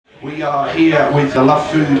We are here with the Love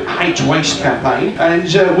Food, Hate Waste campaign,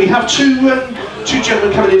 and we have two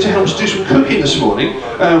gentlemen coming in to help us do some cooking this morning.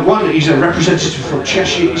 One is a representative from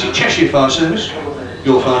Cheshire, is it Cheshire Fire Service?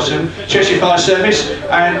 Your Fire Service, Cheshire Fire Service,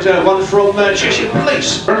 and one from Cheshire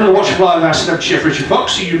Police. We're going to watch live our celebrity chef Richard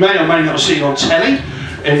Fox, who you may or may not have seen on telly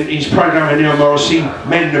in his programme with Neil Morrissey,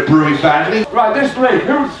 Men Are Brewing Badly. Right, this leaf,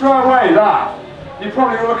 who would throw away that? You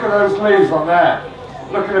probably look at those leaves on there,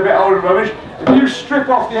 looking a bit old and rubbish. If you strip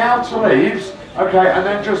off the outer leaves, okay, and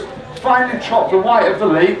then just finely chop the white of the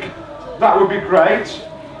leek, that would be great.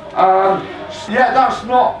 Yeah, that's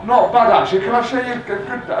not bad actually. Can I show you a good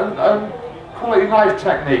quality knife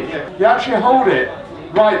technique? You actually hold it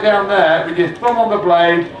right down there with your thumb on the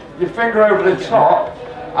blade, your finger over the top,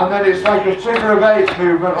 and then it's like a figure of eight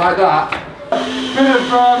movement like that. Bit of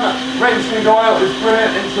rapeseed oil is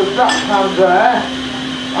brilliant into that pan there.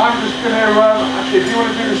 I'm just going to, actually, if you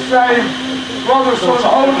want to do the same, rather sort of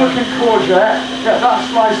old looking courgette, get that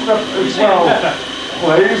sliced up as well,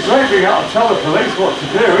 please. Great being able to tell the police what to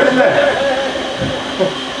do, isn't it?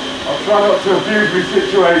 I'll try not to abuse my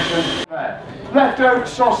situation. Leftover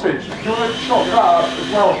sausage, do you want to chop that up as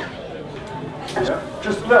well?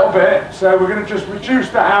 Just a little bit, so we're going to just reduce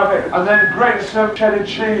that out of it, and then grate some cheddar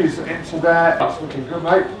cheese into there. That's looking good,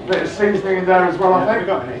 mate. A bit of seasoning in there as well, I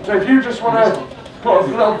think. So if you just want to put a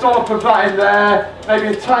little dollop of that in there,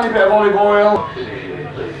 maybe a tiny bit of olive oil.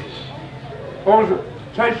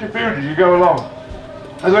 Taste your food as you go along.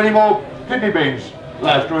 Are there any more kidney beans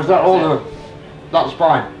left, or is that all of them? That's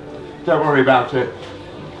fine. Don't worry about it.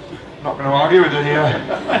 Not going to argue with it here.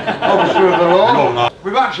 Officer of the law.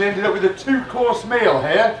 We've actually ended up with a 2-course meal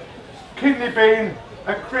here. Kidney bean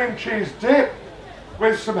and cream cheese dip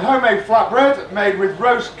with some homemade flatbread made with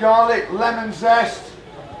roast garlic, lemon zest,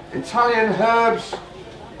 Italian herbs.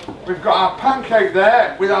 We've got our pancake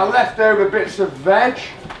there with our leftover bits of veg,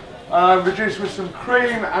 reduced with some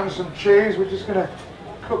cream and some cheese. We're just going to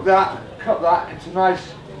cook that, cut that into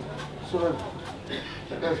nice sort of.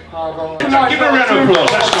 There's pardon. Give a round of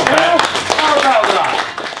applause. That's not bad. How about that?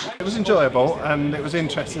 It was enjoyable and it was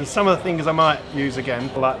interesting. Some of the things I might use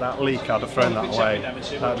again, like that leek, I'd have thrown that away. That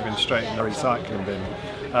would have been straight in the recycling bin.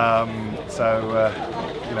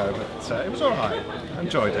 You know, but it was all right. I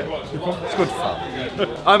enjoyed it. It's good fun.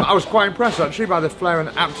 I was quite impressed actually by the flair and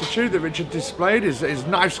aptitude that Richard displayed. His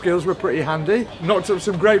knife skills were pretty handy. Knocked up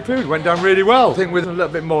some great food. Went down really well. I think with a little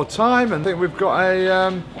bit more time, and I think we've got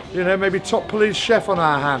a you know, maybe top police chef on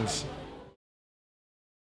our hands.